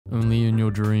Only in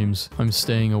your dreams. I'm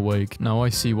staying awake. Now I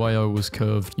see why I was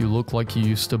curved. You look like you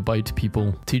used to bite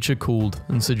people. Teacher called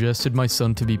and suggested my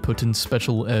son to be put in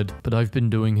special ed, but I've been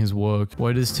doing his work.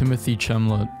 Why does Timothy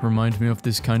Chamlet remind me of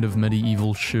this kind of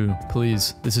medieval shoe?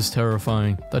 Please, this is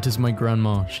terrifying. That is my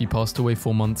grandma. She passed away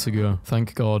 4 months ago.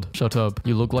 Thank God. Shut up.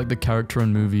 You look like the character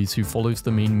in movies who follows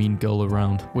the main mean girl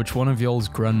around. Which one of y'all's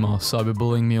grandma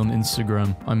cyberbullying me on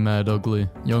Instagram? I'm mad ugly.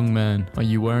 Young man, are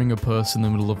you wearing a purse in the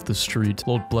middle of the street?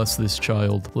 Lord bless this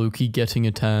child. Loki getting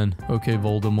a tan. Okay,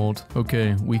 Voldemort.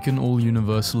 Okay, we can all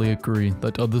universally agree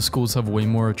that other schools have way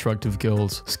more attractive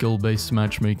girls. Skill-based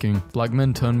matchmaking. Black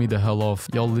men turn me the hell off.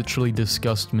 Y'all literally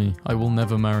disgust me. I will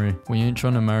never marry. We ain't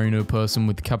trying to marry no person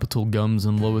with capital gums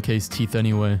and lowercase teeth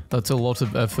anyway. That's a lot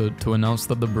of effort to announce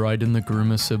that the bride and the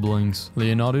groom are siblings.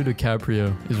 Leonardo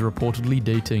DiCaprio is reportedly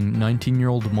dating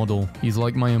 19-year-old model. He's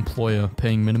like my employer,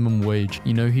 paying minimum wage.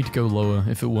 You know he'd go lower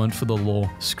if it weren't for the law.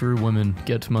 Screw women,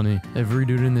 get money. Every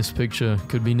dude in this picture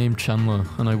could be named Chandler,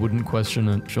 and I wouldn't question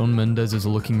it. Shawn Mendes is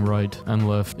looking right and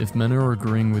left. If men are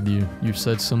agreeing with you, you've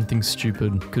said something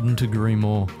stupid. Couldn't agree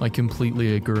more. I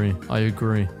completely agree. I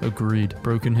agree. Agreed.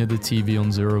 Bro can hear the TV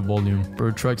on 0 volume.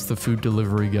 Bro tracks the food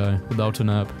delivery guy without an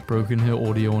app. Bro can hear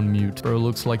audio on mute. Bro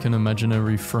looks like an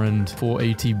imaginary friend.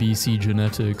 480 BC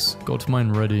genetics. Got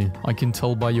mine ready. I can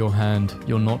tell by your hand.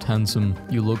 You're not handsome.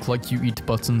 You look like you eat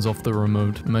buttons off the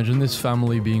remote. Imagine this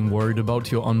family being worried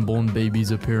about your unborn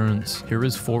baby's appearance. Here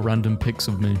is 4 random pics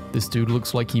of me. This dude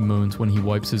looks like he moans when he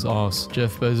wipes his ass.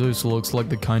 Jeff Bezos looks like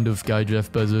the kind of guy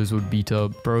Jeff Bezos would beat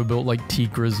up. Bro built like T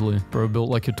Grizzly. Bro built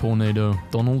like a tornado.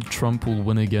 Donald Trump will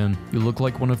win again. You look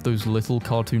like one of those little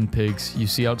cartoon pigs you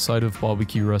see outside of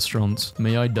barbecue restaurants.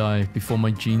 May I die before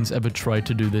my genes ever try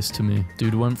to do this to me.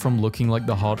 Dude went from looking like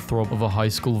the heartthrob of a high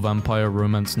school vampire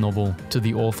romance novel to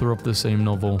the author of the same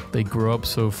novel. They grow up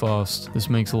so fast. This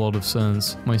makes a lot of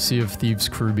sense. My Sea of Thieves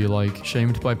crew be like,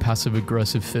 shamed by passive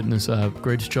aggressive fitness app.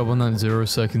 Great job on that 0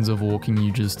 seconds of walking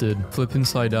you just did. Flip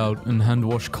inside out and hand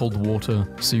wash cold water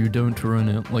so you don't ruin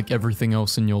it like everything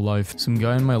else in your life. Some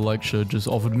guy in my lecture just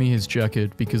offered me his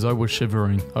jacket because I was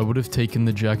shivering. I would have taken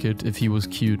the jacket if he was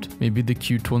cute. Maybe the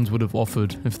cute ones would have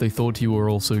offered if they thought you were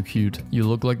also cute. You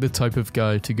look like the type of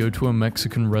guy to go to a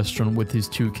Mexican restaurant with his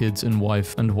 2 kids and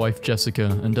wife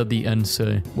Jessica, and at the end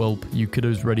say, "Welp, you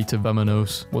kiddos ready to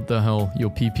vamonos?" What the hell, your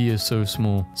PP is so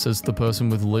small, says the person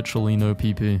with literally no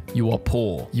PP. You are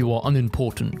poor. You are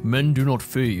unimportant. Men do not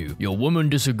fear you. Your woman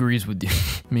disagrees with you.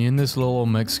 Me and this little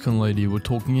Mexican lady were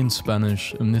talking in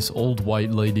Spanish, and this old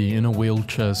white lady in a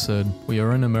wheelchair said, "We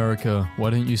are in America, why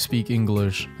don't you speak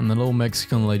English?" And the little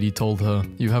Mexican lady told her,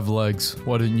 "You have legs,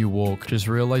 why don't you walk?" Just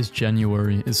realized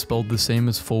January is spelled the same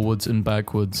as forwards and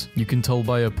backwards. You can tell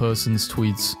by a person's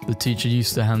tweets. The teacher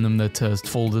used to hand them their test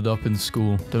folded up in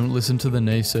school. Don't listen to the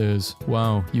naysayers.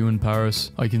 Wow, you in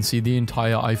Paris? I can see the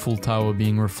entire Eiffel Tower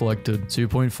being reflected.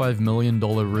 $2.5 million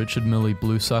Richard Mille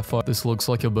blue sapphire. This looks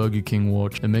like a Burger King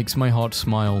watch. It makes my heart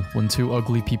smile when 2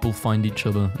 ugly people find each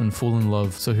other and fall in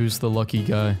love. So who's the lucky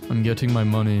guy? I'm getting my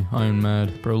money. I am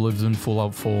mad. Bro lives in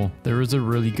Fallout 4. There is a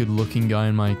really good looking guy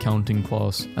in my accounting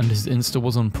class, and his Insta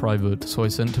was on private, so I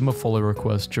sent him a follow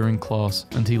request during class,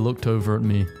 and he looked over at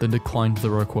me, then declined the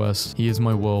request. He is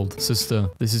my world. Sister,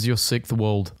 this is your 6th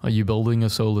world. Are you building a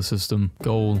solar system?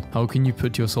 Goal. How can you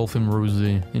put yourself in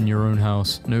Rosie in your own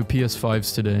house? No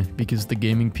PS5s today, because the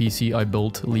gaming PC I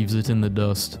built leaves it in the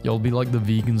dust. Y'all be like the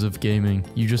vegans of gaming.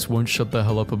 You just won't shut the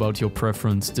hell up about your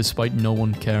preference, despite no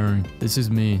one caring. This is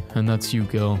me, and that's you,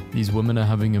 girl. These women are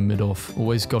having a mid-off.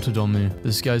 Always got it on me.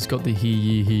 This guy's got the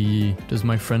he. Does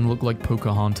my friend look like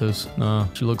Pocahontas? Nah,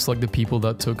 she looks like the people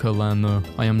that took her land though.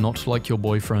 I am not like your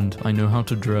boyfriend. I know how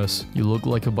to dress. You look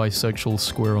like a bisexual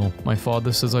squirrel. My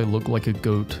father says I look like a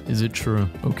goat. Is it true?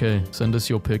 Okay, send us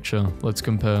your picture. Let's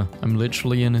compare. I'm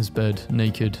literally in his bed,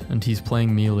 naked, and he's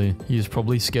playing Melee. He is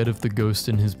probably scared of the ghost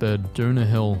in his bed. Jonah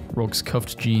Hill rocks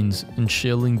cuffed jeans and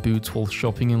shearling boots while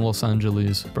shopping in Los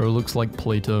Angeles. Bro looks like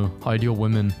Plato. Hide your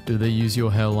women. Do they use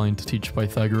your hairline to teach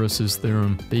Pythagoras'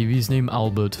 theorem? Baby's name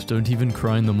Albert. Don't even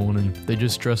cry in the morning. They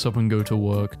just dress up and go to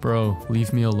work. Bro,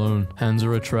 leave me alone. Hands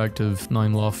are attractive.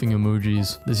 9 laughing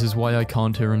emojis. This is why I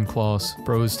can't hear in class.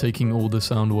 Bro is taking all the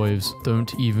sound waves.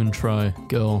 Don't even try.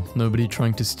 Girl, nobody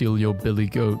trying to steal your Billy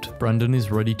Goat. Brandon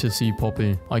is ready to see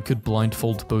Poppy. I could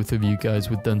blindfold both of you guys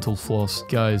with dental floss.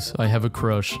 Guys, I have a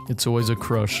crush. It's always a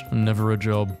crush and never a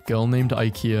job. Girl named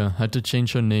IKEA had to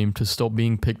change her name to stop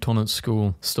being picked on at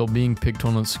school. Stop being picked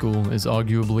on at school is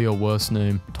arguably a worse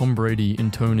name. Tom Brady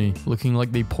and Tony looking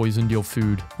like they poisoned your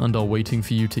food and are waiting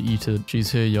for you to eat it.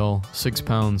 She's here, y'all. 6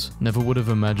 pounds. Never would have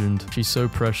imagined. She's so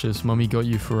precious. Mummy got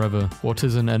you forever. What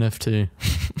is an NFT?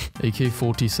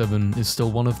 AK-47 is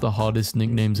still one of the hardest baddest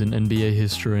nicknames in NBA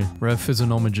history. Ref is an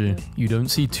omegy. You don't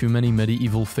see too many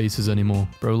medieval faces anymore.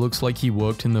 Bro looks like he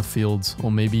worked in the fields,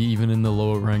 or maybe even in the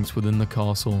lower ranks within the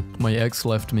castle. My ex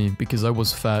left me because I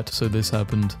was fat, so this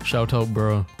happened. Shout out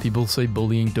bro. People say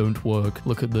bullying don't work.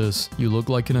 Look at this. You look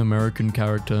like an American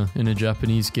character in a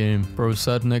Japanese game. Bro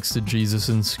sat next to Jesus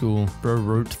in school. Bro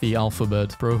wrote the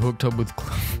alphabet. Bro hooked up with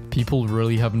people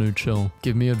really have no chill.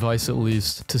 Give me advice at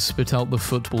least. To spit out the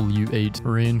football you ate.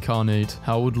 Reincarnate.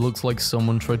 Howard looks like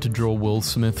someone tried to draw Will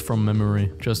Smith from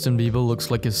memory. Justin Bieber looks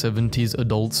like a 70s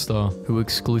adult star who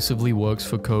exclusively works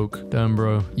for Coke. Damn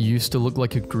bro, you used to look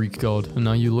like a Greek god, and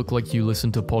now you look like you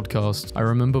listen to podcasts. I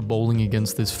remember bowling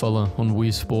against this fella on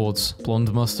Wii Sports.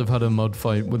 Blonde must have had a mud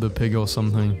fight with a pig or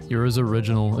something. You're as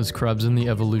original as crabs in the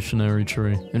evolutionary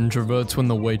tree. Introverts when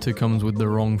the waiter comes with the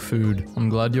wrong food. I'm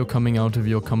glad you're coming out of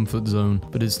your comfort zone,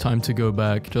 but it's time to go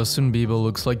back. Justin Bieber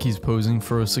looks like he's posing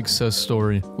for a success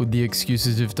story with the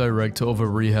executive director of a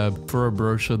rehab for a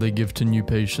brochure they give to new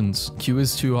patients. Q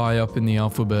is too high up in the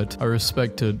alphabet. I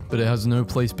respect it, but it has no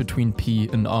place between P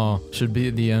and R. Should be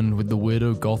at the end with the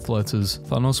weirdo goth letters.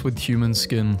 Thanos with human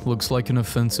skin looks like an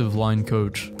offensive line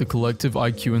coach. The collective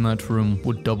IQ in that room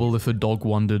would double if a dog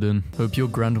wandered in. Hope your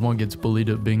grandma gets bullied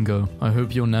at bingo. I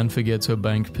hope your nan forgets her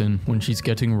bank pin when she's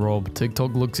getting robbed.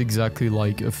 TikTok looks exactly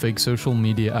like a fake social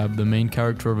media app the main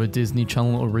character of a Disney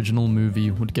Channel original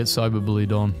movie would get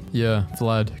cyberbullied on. Yeah,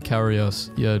 Vlad, carry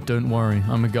us. Yeah, don't worry,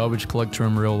 I'm a garbage collector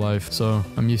in real life, so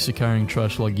I'm used to carrying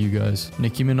trash like you guys.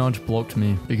 Nicki Minaj blocked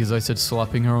me because I said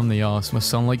slapping her on the ass must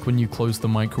sound like when you close the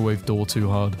microwave door too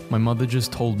hard. My mother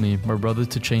just told me my brother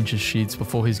to change his sheets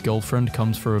before his girlfriend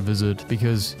comes for a visit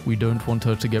because we don't want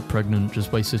her to get pregnant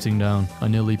just by sitting down. I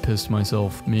nearly pissed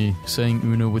myself. Me, saying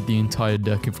Uno with the entire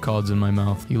deck of cards in my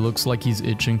mouth. He looks like he's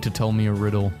itching to tell me a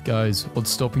riddle. Guys, what's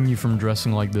stopping you from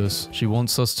dressing like this? She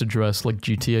wants us to dress like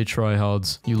GTA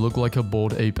tryhards. You look like a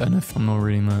bored ape NF. I'm not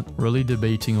reading that. Really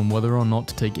debating on whether or not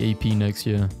to take AP next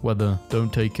year. Whether.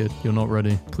 Don't take it. You're not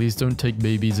ready. Please don't take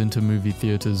babies into movie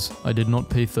theaters. I did not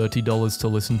pay $30 to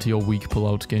listen to your weak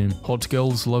pullout game. Hot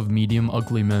girls love medium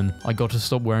ugly men. I gotta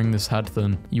stop wearing this hat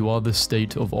then. You are the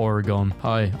state of Oregon.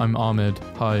 Hi, I'm Ahmed.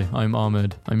 Hi, I'm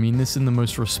Ahmed. I mean this in the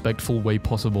most respectful way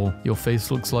possible. Your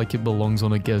face looks like it belongs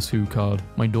on a Guess Who card.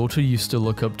 My daughter used to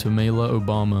look up to Mela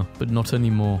Obama, but not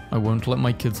anymore. I won't let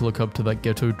my kids look up to that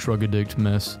ghetto drug addict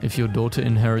mess. If your daughter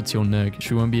inherits your neck,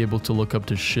 she won't be able to look up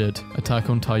to shit. Attack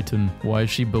on Titan. Why is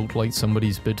she built like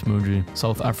somebody's Bitmoji?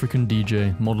 South African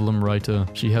DJ, model and writer.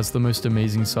 She has the most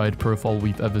amazing side profile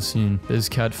we've ever seen. There's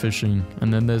catfishing,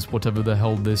 and then there's whatever the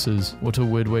hell this is. What a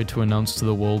weird way to announce to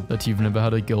the world that you've never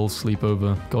had a girl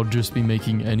sleepover. God just be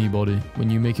making anybody. When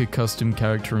you make a custom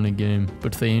character in a game,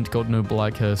 but they ain't got no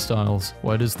black hairstyles.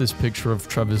 Why does this picture of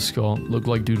Travis Scott look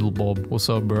like Doodle Bob? What's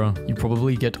up, bro? You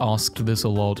probably get asked this a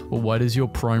lot, but why does your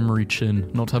primary chin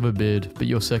not have a beard, but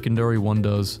your secondary one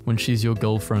does? When she's your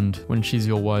girlfriend, when she's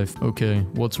your wife. Okay,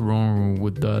 what's wrong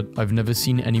with that? I've never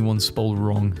seen anyone spell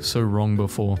wrong so wrong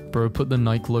before. Bro put the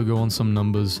Nike logo on some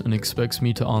numbers and expects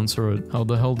me to answer it. How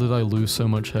the hell did I lose so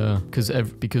much hair?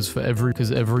 Because for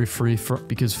every free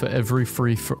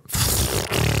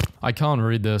I can't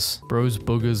read this. Bro's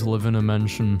boogers live in a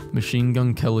mansion. Machine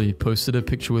Gun Kelly posted a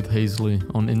picture with Hazley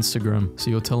on Instagram. So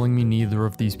you're telling me neither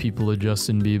of these people are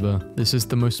Justin Bieber? This is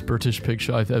the most British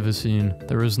picture I've ever seen.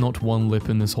 There is not one lip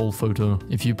in this whole photo.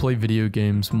 If you play video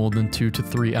games more than 2 to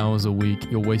 3 hours a week,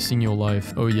 you're wasting your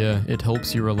life. Oh yeah, it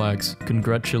helps you relax.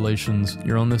 Congratulations.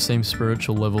 You're on the same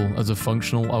spiritual level as a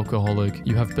functional alcoholic.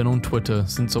 You have been on Twitter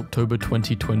since October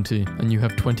 2020, and you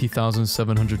have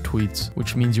 20,700 tweets,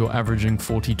 which means you're averaging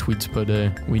 40 tweets per day.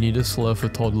 We need a slur for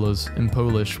toddlers. In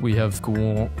Polish, we have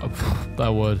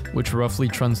that word, which roughly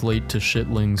translate to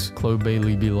shitlings. Chloe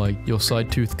Bailey be like, your side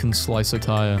tooth can slice a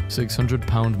tire.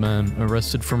 600-pound man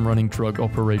arrested from running drug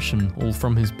operation, all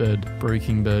from his bed.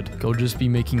 Breaking Bad. God just be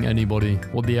making anybody.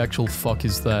 What the actual fuck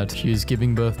is that? She is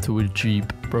giving birth to a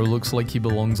Jeep. Bro looks like he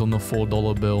belongs on the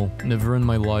 $4 bill. Never in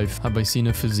my life have I seen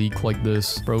a physique like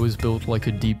this. Bro is built like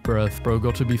a deep breath. Bro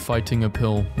got to be fighting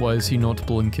uphill. Why is he not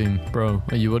blinking? Bro,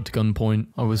 are you at gunpoint?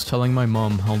 I was telling my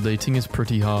mom how dating is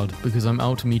pretty hard because I'm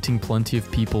out meeting plenty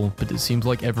of people, but it seems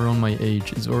like everyone my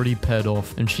age is already paired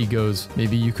off, and she goes,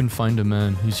 maybe you can find a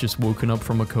man who's just woken up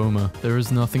from a coma. There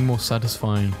is nothing more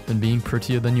satisfying than being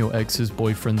prettier than your ex's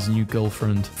boyfriend's new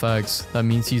girlfriend. Facts. That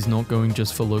means he's not going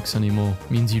just for looks anymore.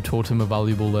 Means you taught him a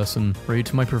valuable valuable lesson.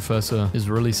 Rate my professor is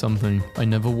really something. I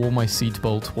never wore my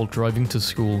seatbelt while driving to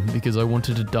school because I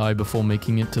wanted to die before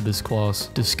making it to this class.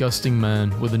 Disgusting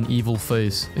man with an evil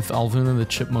face. If Alvin and the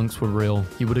Chipmunks were real,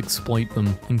 he would exploit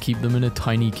them and keep them in a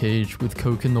tiny cage with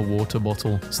Coke in the water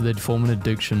bottle so they'd form an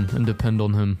addiction and depend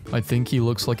on him. I think he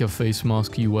looks like a face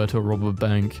mask you wear to rob a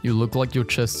bank. You look like your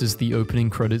chest is the opening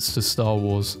credits to Star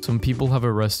Wars. Some people have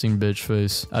a resting bitch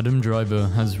face. Adam Driver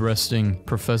has resting,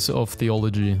 professor of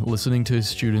theology, listening to his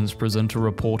students present a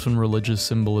report on religious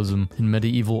symbolism in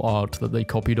medieval art that they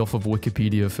copied off of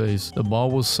Wikipedia face. The bar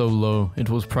was so low, it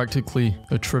was practically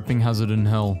a tripping hazard in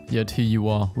hell, yet here you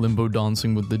are, limbo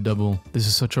dancing with the devil. This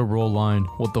is such a raw line,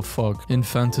 what the fuck? In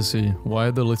fantasy, why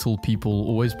are the little people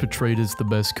always portrayed as the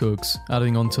best cooks?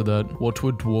 Adding on to that, what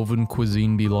would dwarven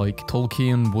cuisine be like?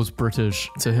 Tolkien was British.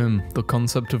 To him, the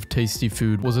concept of tasty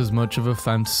food was as much of a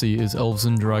fantasy as elves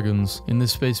and dragons. In the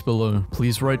space below,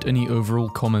 please write any overall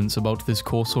comments about this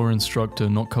course or instructor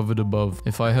not covered above.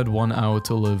 If I had 1 hour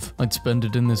to live, I'd spend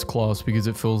it in this class because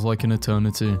it feels like an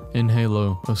eternity. In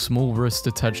Halo, a small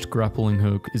wrist-attached grappling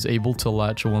hook is able to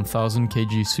latch a 1000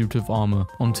 kg suit of armor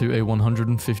onto a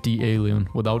 150 alien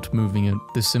without moving it.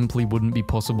 This simply wouldn't be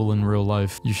possible in real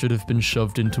life. You should have been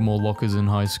shoved into more lockers in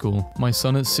high school. My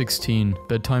son is 16,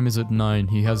 bedtime is at 9,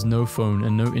 he has no phone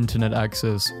and no internet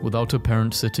access without a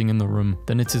parent sitting in the room.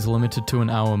 Then it is limited to an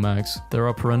hour max. There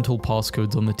are parental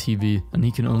passcodes on the TV and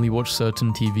he can only watch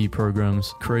certain TV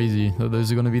programs. Crazy that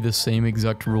those are going to be the same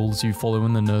exact rules you follow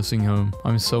in the nursing home.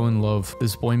 I'm so in love.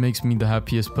 This boy makes me the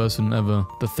happiest person ever.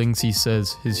 The things he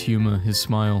says, his humor, his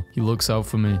smile. He looks out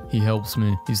for me. He helps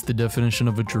me. He's the definition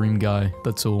of a dream guy.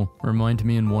 That's all. Remind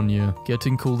me in 1 year.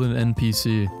 Getting called an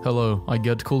NPC. Hello, I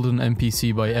get called an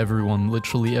NPC by everyone,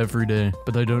 literally every day.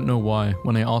 But I don't know why.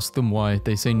 When I ask them why,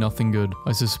 they say nothing good.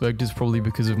 I suspect it's probably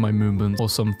because of my movements or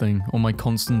something, or my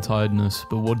constant tiredness.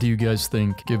 But what do you guys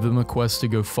think? Give them a quest to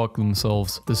go fuck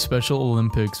themselves. The Special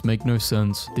Olympics make no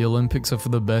sense. The Olympics are for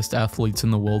the best athletes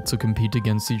in the world to compete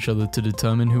against each other to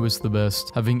determine who is the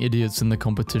best. Having idiots in the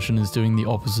competition is doing the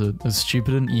opposite. As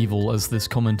stupid and evil as this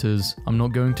comment is, I'm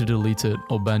not going to delete it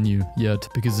or ban you yet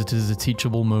because it is a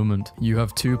teachable moment. You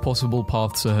have 2 possible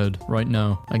paths ahead right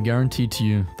now. I guarantee to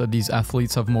you that these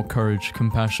athletes have more courage,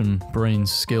 compassion,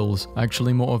 brains, skills,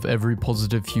 actually more of every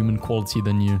positive human quality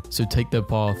than you. So take their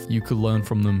path, you could learn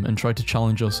from them and try to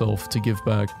challenge yourself to give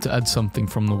back, to add something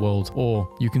from the world. Or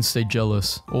you can stay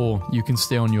jealous, or you can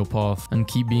stay on your path and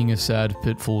keep being a sad,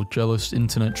 pitiful, jealous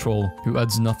internet troll who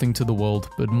adds nothing to the world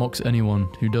but mocks anyone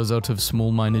who does out of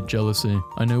small-minded jealousy.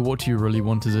 I know what you really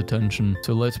want is attention,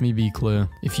 so let me be clear.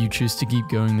 If you choose to keep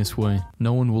going this way,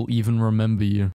 no one will even remember you.